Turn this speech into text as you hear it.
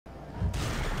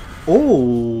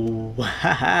Oh,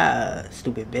 haha,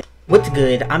 stupid bitch. What's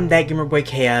good? I'm that gamer boy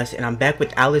Chaos, and I'm back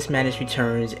with Alice Madness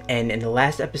Returns. And in the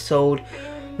last episode,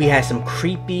 we had some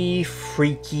creepy,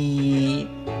 freaky,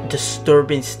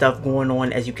 disturbing stuff going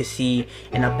on, as you can see.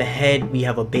 And up ahead, we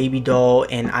have a baby doll,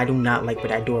 and I do not like what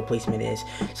that door placement is.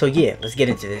 So yeah, let's get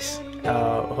into this.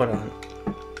 Hold on.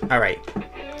 All right,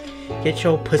 get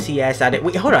your pussy ass out of it.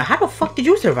 Wait, hold on. How the fuck did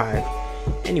you survive?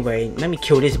 Anyway, let me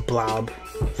kill this blob.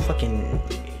 Fucking.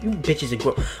 You bitches are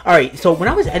gross. Alright, so when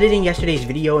I was editing yesterday's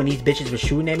video and these bitches were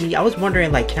shooting at me, I was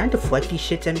wondering, like, can I deflect these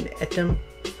shits at them?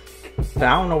 But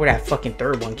I don't know where that fucking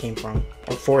third one came from.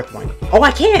 Or fourth one. Oh,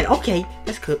 I can! Okay,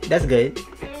 that's good. That's good.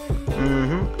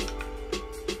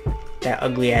 That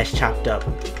ugly ass chopped up.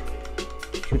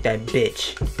 Shoot that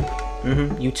bitch.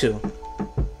 You too.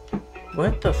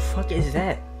 What the fuck is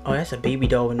that? Oh, that's a baby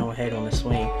doll with no head on the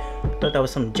swing. I thought that was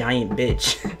some giant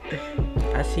bitch.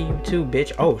 I see you too,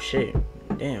 bitch. Oh, shit.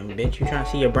 Damn, bitch, you trying to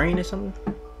see your brain or something?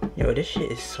 Yo, this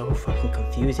shit is so fucking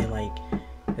confusing. Like,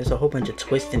 there's a whole bunch of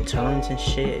twists and turns and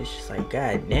shit. It's just like,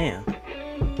 god damn.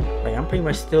 Like, I'm pretty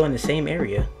much still in the same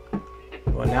area.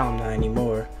 Well, now I'm not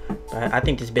anymore. But I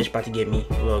think this bitch about to get me.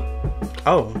 Look.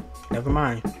 Oh, never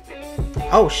mind.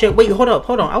 Oh, shit. Wait, hold up.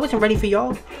 Hold on. I wasn't ready for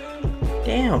y'all.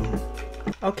 Damn.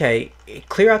 Okay.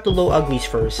 Clear out the little uglies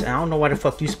first. I don't know why the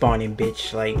fuck you spawned in,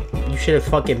 bitch. Like, you should have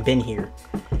fucking been here.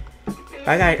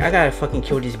 I gotta fucking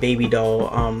kill this baby doll.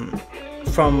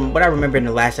 From what I remember in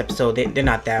the last episode, they're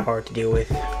not that hard to deal with.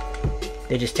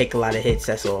 They just take a lot of hits,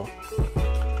 that's all.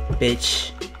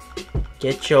 Bitch,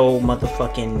 get your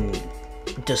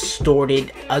motherfucking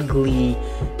distorted, ugly,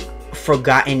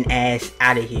 forgotten ass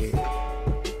out of here.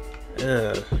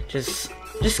 Ugh, just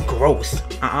gross.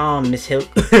 Miss Hook,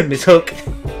 Miss Hook.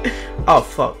 Oh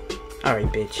fuck. All right,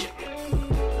 bitch.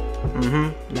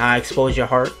 Now I expose your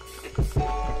heart.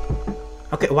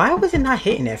 Okay, why was it not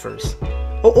hitting at first?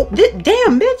 Oh,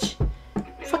 damn, bitch!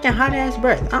 Fucking hot ass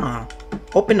breath.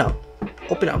 Open up.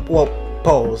 Open up. Well,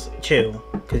 pause. Chill.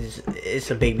 Because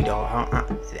it's a baby doll.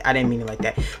 I didn't mean it like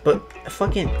that. But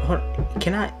fucking, hold on.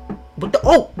 Can I? What the?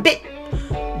 Oh, bitch!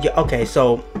 Yeah, okay,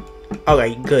 so.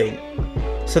 Alright, good.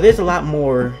 So there's a lot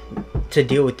more to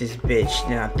deal with this bitch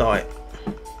than I thought.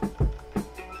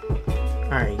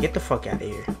 Alright, get the fuck out of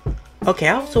here. Okay,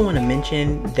 I also want to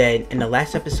mention that in the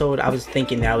last episode, I was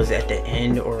thinking that I was at the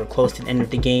end or close to the end of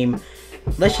the game.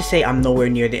 Let's just say I'm nowhere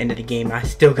near the end of the game. I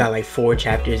still got like 4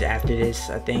 chapters after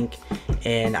this, I think.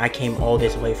 And I came all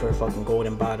this way for a fucking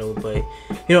golden bottle. But,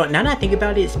 you know, now that I think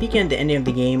about it, speaking of the ending of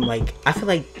the game, like, I feel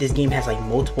like this game has like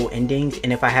multiple endings.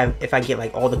 And if I get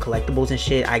like all the collectibles and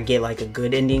shit, I get like a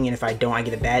good ending. And if I don't, I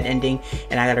get a bad ending.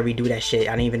 And I gotta redo that shit.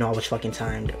 I didn't even know I was fucking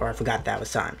timed. Or I forgot that I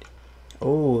was timed.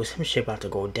 Oh, some shit about to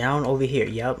go down over here.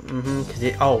 Yep, cause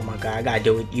oh my god, I gotta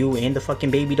deal with you and the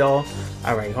fucking baby doll.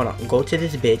 Alright, hold on. Go to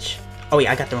this bitch. Oh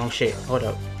yeah, I got the wrong shit. Hold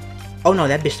up. Oh no,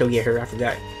 that bitch still get hurt. I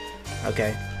forgot.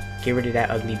 Okay. Get rid of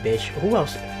that ugly bitch. Who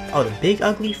else? Oh, the big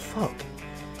ugly? Fuck.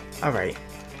 Alright.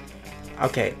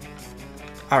 Okay.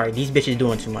 Alright, these bitches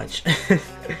doing too much.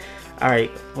 Alright.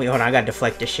 Wait, hold on. I gotta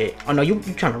deflect this shit. Oh no, you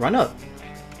trying to run up.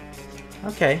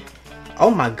 Okay.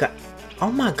 Oh my god.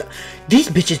 Oh my god. These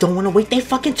bitches don't want to wait their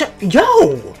fucking turn. Yo!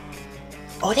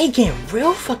 Oh, they getting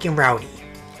real fucking rowdy.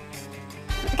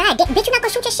 God, bitch, you not gonna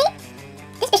shoot your shit?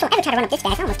 This bitch won't ever try to run up this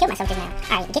fast. I almost killed myself just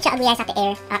now. Alright, get your ugly ass out the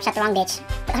air. Shot the wrong bitch.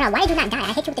 But hold on, why did you not die?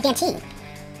 I hit you with the damn team.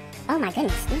 Oh my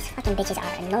goodness, these fucking bitches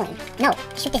are annoying. No,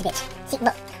 shoot this bitch. See,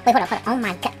 look. Wait, hold on. Oh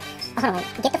my god. Oh, hold on.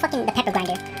 Get the pepper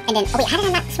grinder. And then, oh wait, how did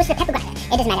I not switch to the pepper grinder?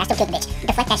 It doesn't matter, I still killed the bitch.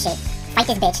 Deflect that shit. Fight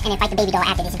this bitch, and then fight the baby doll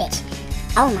after this bitch.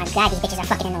 Oh my god, these bitches are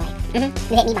fucking annoying. You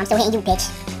hit me, but I'm still hitting you, bitch.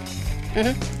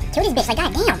 Kill this bitch, like,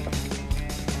 god damn.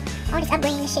 All this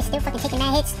upgrading and shit still fucking taking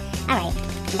mad hits. Alright,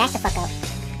 that's the fuck up.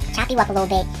 Chop you up a little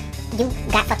bit.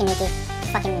 You got fucking naked.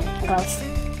 Fucking gross.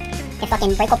 And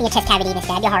fucking break open your chest cavity and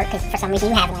stab your heart, because for some reason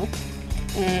you have one.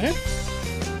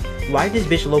 Why did this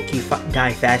bitch low-key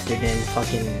die faster than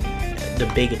fucking the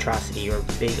big atrocity or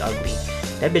big ugly?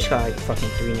 That bitch got like fucking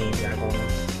 3 names I call him.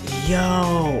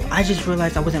 Yo, I just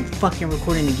realized I wasn't fucking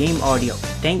recording the game audio.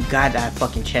 Thank God that I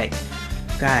fucking checked.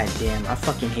 God damn, I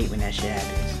fucking hate when that shit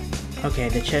happens. Okay,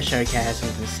 the Cheshire Cat has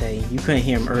something to say. You couldn't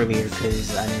hear him earlier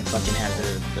because I didn't fucking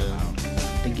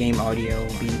have the game audio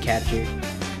being captured.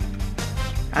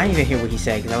 I didn't even hear what he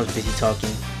said because I was busy talking.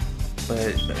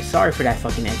 But sorry for that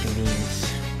fucking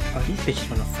inconvenience. Oh, these bitches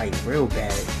wanna fight real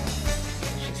bad.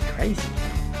 It's just crazy.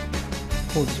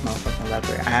 Pull this motherfucking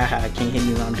lever. Can't hit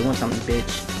me when I'm doing something,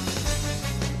 bitch.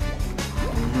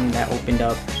 That opened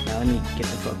up. Now let me get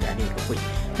the fuck out of here. Wait,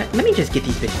 let me just get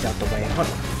these bitches out the way. Hold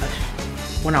on.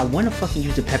 When I want to fucking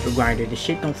use a pepper grinder, the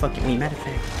shit don't fucking. Wait, matter of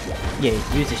fact, yeah,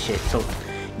 use this shit. So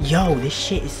Yo, this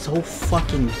shit is so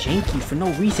fucking janky for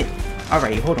no reason.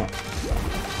 Alright, hold on.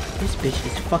 This bitch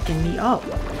is fucking me up.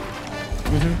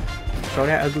 Show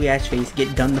that ugly ass face.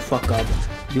 Get done the fuck up.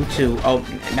 You too. Oh,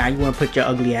 now you wanna put your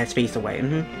ugly ass face away.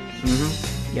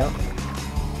 Yup.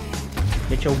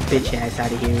 Get your bitch ass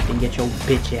out of here. Then get your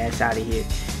bitch ass out of here.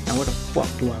 Now where the fuck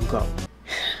do I go?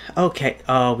 Okay.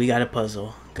 Oh, we got a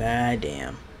puzzle. God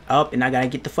damn. Up, and I gotta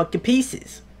get the fucking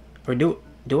pieces. Or do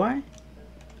I?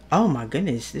 Oh my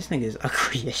goodness, this nigga is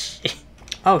ugly as shit.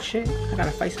 Oh shit, I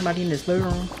gotta fight somebody in this living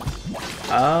room.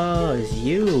 Oh, it's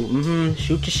you.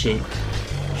 Shoot your shit.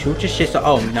 Shoot your shit. So,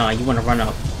 oh no, you wanna run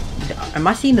up. Am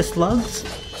I seeing the slugs?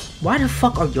 Why the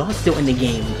fuck are y'all still in the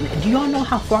game? Do y'all know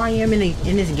how far I am in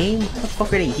this game? How the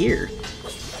fuck are they here?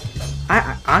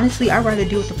 I honestly, I'd rather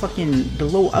deal with the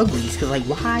little uglies, cause like,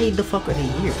 why the fuck are they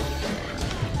here?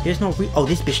 There's no oh,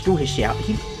 this bitch threw his shit out.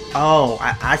 Oh,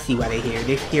 I see why they're here.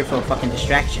 They're here for a fucking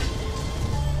distraction.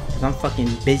 Cause I'm fucking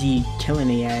busy killing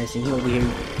their ass and he over here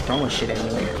throwing shit at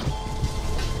me.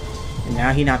 And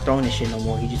now he not throwing this shit no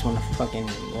more. He just wanna fucking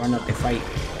run up and fight.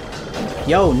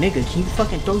 Yo, nigga, can you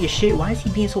fucking throw your shit? Why is he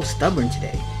being so stubborn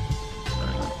today?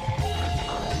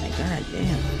 My god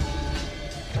damn.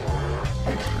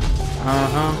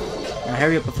 Now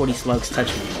hurry up before these slugs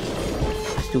touch me.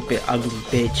 Stupid ugly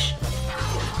bitch.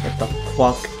 Get the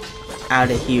fuck out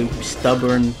of here, you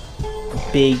stubborn,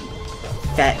 big,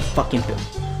 fat fucking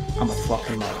bitch. I'ma fuck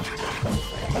him up.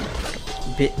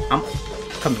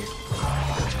 Come here.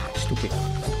 Stupid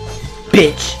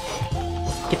bitch.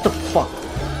 Get the fuck.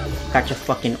 Got your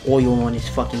fucking oil on his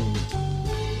fucking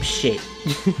shit.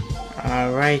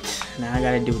 Alright, now I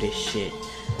gotta do this shit.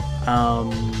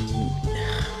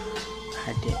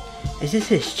 Is this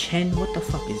his chin? What the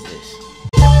fuck is this?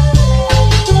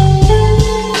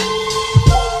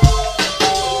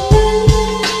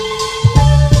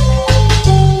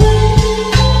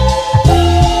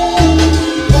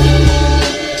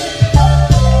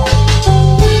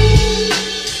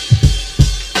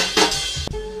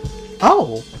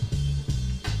 Oh!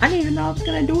 I didn't even know I was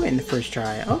gonna do it in the first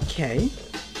try. Okay.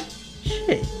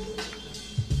 Shit.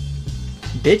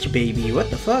 Bitch baby, what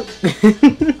the fuck?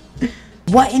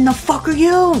 What in the fuck are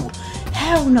you?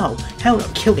 Hell no. Hell no.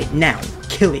 Kill it now.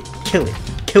 Kill it. Kill it.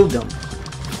 Kill them.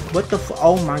 What the fuck?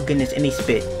 Oh my goodness. And they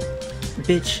spit.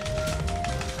 Bitch.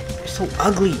 You're so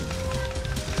ugly.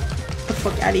 Get the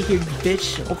fuck out of here,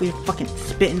 bitch. Over here fucking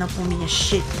spitting up on me and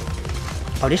shit.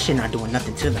 Oh, this shit not doing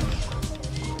nothing to them.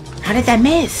 How did that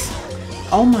miss?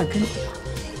 Oh my goodness.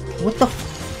 What the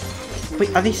f—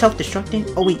 wait, are they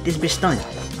self-destructing? Oh wait, this bitch stunned.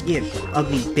 Yeah,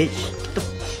 ugly bitch.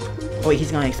 Oh wait,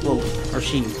 he's gonna explode. Or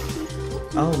she.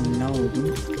 Oh no,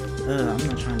 dude. I'm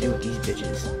not trying to deal with these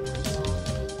bitches.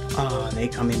 Oh, they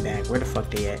coming back. Where the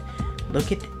fuck they at?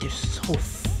 Look at they're so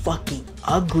fucking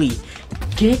ugly.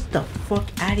 Get the fuck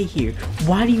out of here.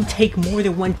 Why do you take more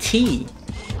than one T?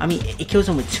 I mean, it kills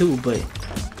them with two, but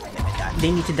they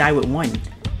need to die with one.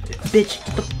 Bitch,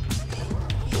 get the—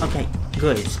 okay,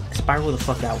 good. Spiral the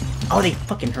fuck out. Oh, they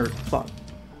fucking hurt. Fuck.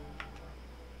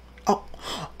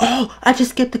 Oh, I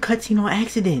just skipped the cutscene on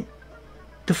accident.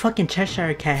 The fucking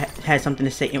Cheshire Cat had something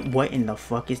to say. And what in the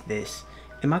fuck is this?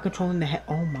 Am I controlling the head?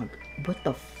 Oh my, what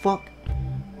the fuck?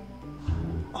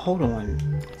 Hold on.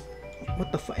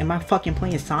 What the fuck? Am I fucking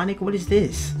playing Sonic? What is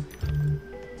this?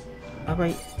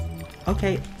 Alright.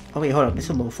 Okay. Oh wait, hold up. This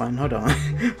is a little fun. Hold on.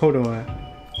 Hold on.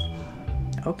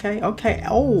 Okay, okay.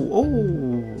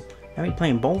 Oh. Are we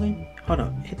playing bowling? Hold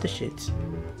up. Hit the shits.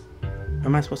 Or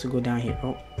am I supposed to go down here?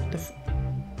 Oh, what the f—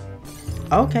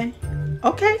 okay.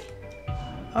 Okay.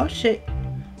 Oh shit.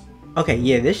 Okay,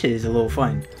 yeah, this shit is a little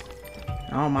fun.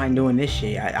 I don't mind doing this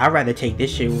shit. I'd rather take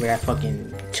this shit over that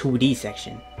fucking 2D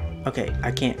section. Okay,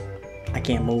 I can't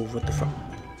move. What the fuck?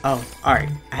 Oh, alright.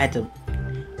 I had to—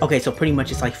 okay, so pretty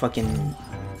much it's like fucking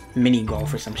mini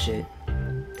golf or some shit.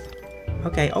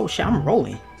 Okay, oh shit, I'm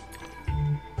rolling.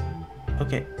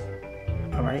 Okay.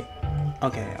 Alright.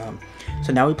 Okay,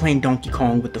 so now we're playing Donkey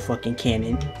Kong with the fucking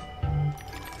cannon.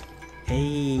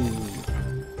 Hey.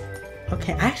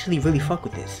 Okay, I actually really fuck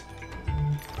with this.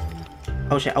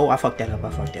 Oh shit, oh I fucked that up,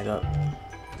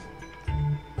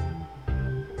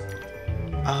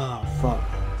 Oh fuck.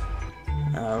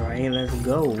 Alright, let's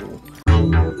go.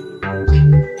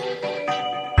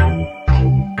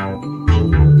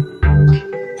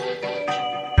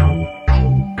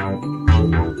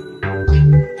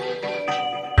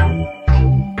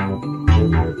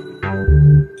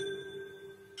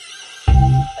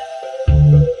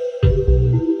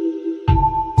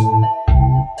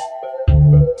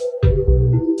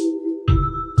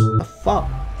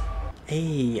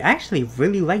 Hey, I actually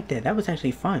really liked that. That was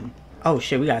actually fun. Oh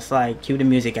shit, we got slide. Cue the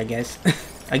music, I guess.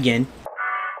 Again.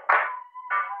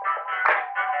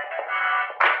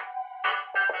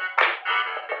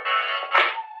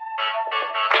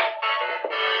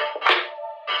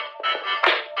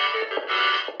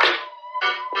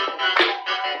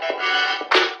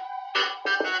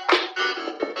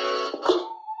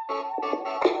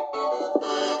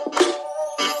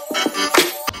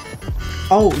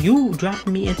 Oh, you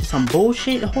dropping me into some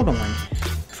bullshit? Hold on.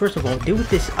 First of all, deal with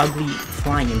this ugly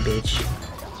flying bitch.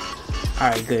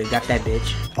 Alright, good. Got that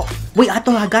bitch. Oh, wait, I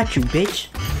thought I got you, bitch.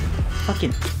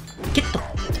 Fucking get the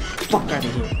fuck out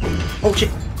of here. Oh,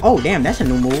 shit. Oh, damn, that's a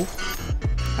new move.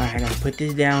 Alright, I gotta put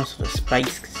this down so the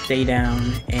spikes stay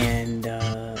down. And,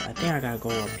 I think I gotta go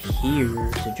up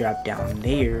here to drop down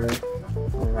there.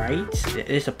 Right?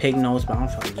 It's a pig nose, but I'm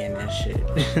fucking getting that shit.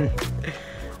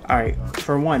 Alright,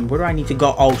 for one, where do I need to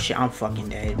go? Oh shit, I'm fucking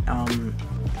dead.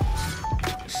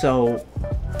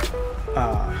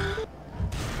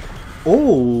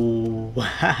 Oh,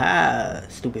 haha,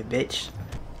 stupid bitch.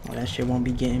 Well, that shit won't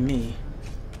be getting me.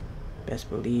 Best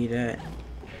believe that.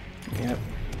 Yep.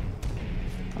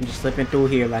 I'm just slipping through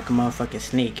here like a motherfucking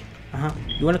snake.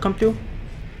 You wanna come through?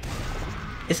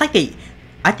 It's like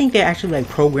I think they're actually like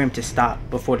programmed to stop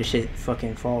before the shit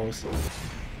fucking falls.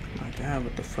 Oh my god,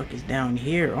 what the fuck is down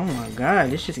here? Oh my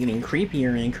god, this shit's getting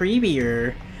creepier and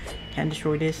creepier. Can I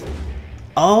destroy this?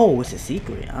 Oh, it's a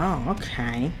secret. Oh,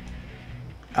 okay.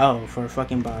 Oh, for a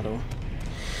fucking bottle.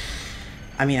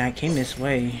 I mean, I came this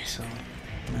way, so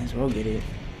might as well get it.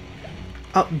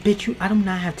 Oh, bitch, I do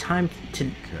not have time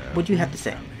to... What do you have to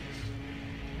say?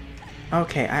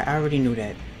 Okay, I already knew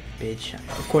that, bitch.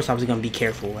 Of course I was gonna be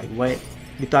careful. Like, what?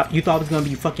 You thought I was gonna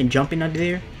be fucking jumping under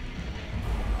there?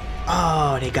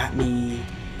 Oh, they got me.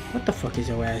 What the fuck is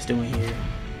your ass doing here?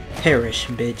 Perish,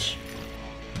 bitch.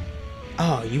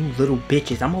 Oh, you little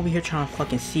bitches. I'm over here trying to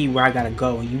fucking see where I gotta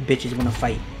go, and you bitches wanna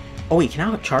fight. Oh, wait, can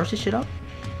I charge this shit up?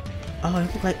 Oh, it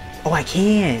looks like... Oh, I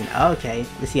can. Okay,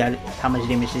 let's see how much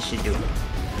damage this should do.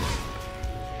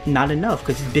 Not enough,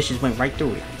 because these bitches went right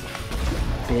through it.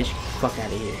 Bitch, fuck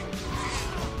out of here.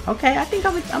 Okay, I think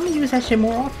I'm gonna use that shit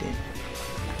more often.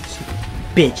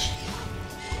 Bitch.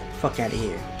 Fuck out of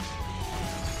here.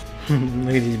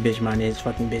 Look at this bitch minding his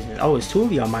fucking business. Oh, it's two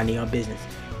of y'all minding your business.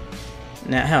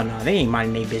 Nah, hell no, they ain't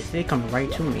minding their business. They coming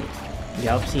right to me.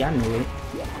 Yup, see, I knew it.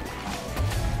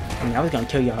 I mean, I was gonna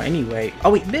kill y'all anyway.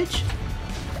 Oh, wait, bitch.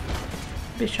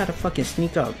 Bitch, try to fucking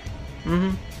sneak up.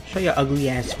 Show your ugly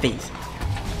ass face.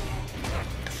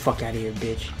 Get the fuck out of here,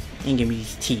 bitch. And give me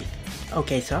these teeth.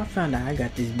 Okay, so I found out I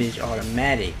got this bitch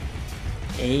automatic.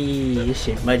 Hey, this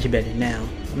shit much better now.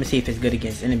 Let me see if it's good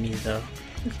against enemies, though.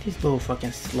 Look at these little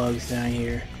fucking slugs down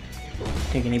here.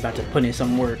 Thinking they about to put in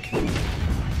some work.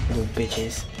 Little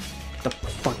bitches. Get the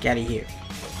fuck out of here.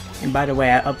 And by the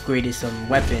way, I upgraded some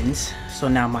weapons. So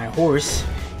now my horse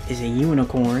is a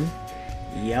unicorn.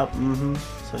 Yep,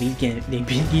 So these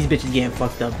bitches getting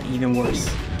fucked up even worse.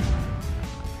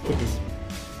 Hit this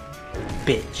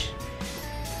bitch.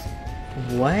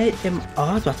 What am... Oh,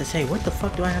 I was about to say, what the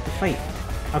fuck do I have to fight?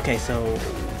 Okay, so...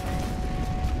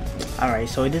 Alright,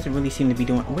 so it doesn't really seem to be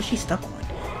doing... What's she stuck on?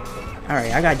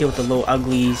 Alright, I gotta deal with the little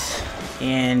uglies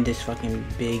and this fucking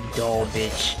big doll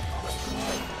bitch.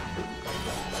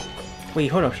 Wait,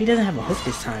 hold up. She doesn't have a hook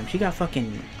this time. She got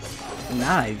fucking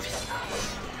knives.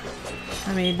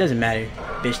 I mean, it doesn't matter.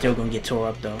 Bitch still gonna get tore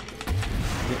up, though.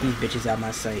 Get these bitches out my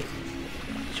sight.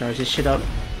 Charge this shit up.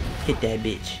 Hit that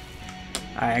bitch.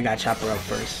 Alright, I gotta chop her up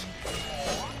first.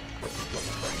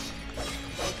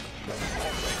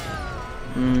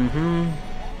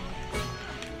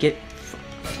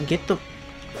 Get the...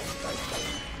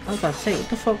 I was about to say, what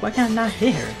the fuck? Why can't I not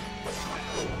hit her?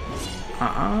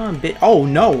 Bitch. Oh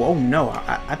no,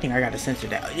 I think I gotta censor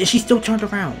that. Is she still turned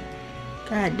around?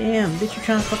 God damn, bitch, you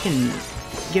trying to fucking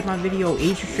get my video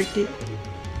age restricted?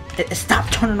 Stop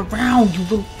turning around, you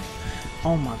little...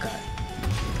 Oh my god.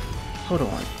 Hold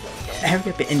on.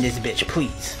 Hurry up and end this bitch,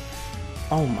 please.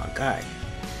 Oh my god.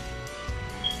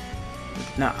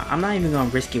 Now, I'm not even gonna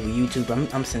risk it with YouTube.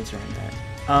 I'm censoring that.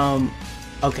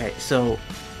 Okay, so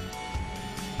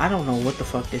I don't know what the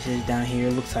fuck this is down here.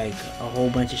 It looks like a whole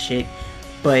bunch of shit.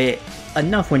 But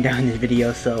enough went down in this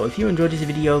video. So if you enjoyed this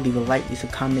video, leave a like, leave a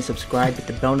comment, subscribe, hit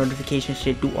the bell notification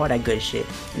shit, do all that good shit.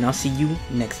 And I'll see you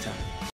next time.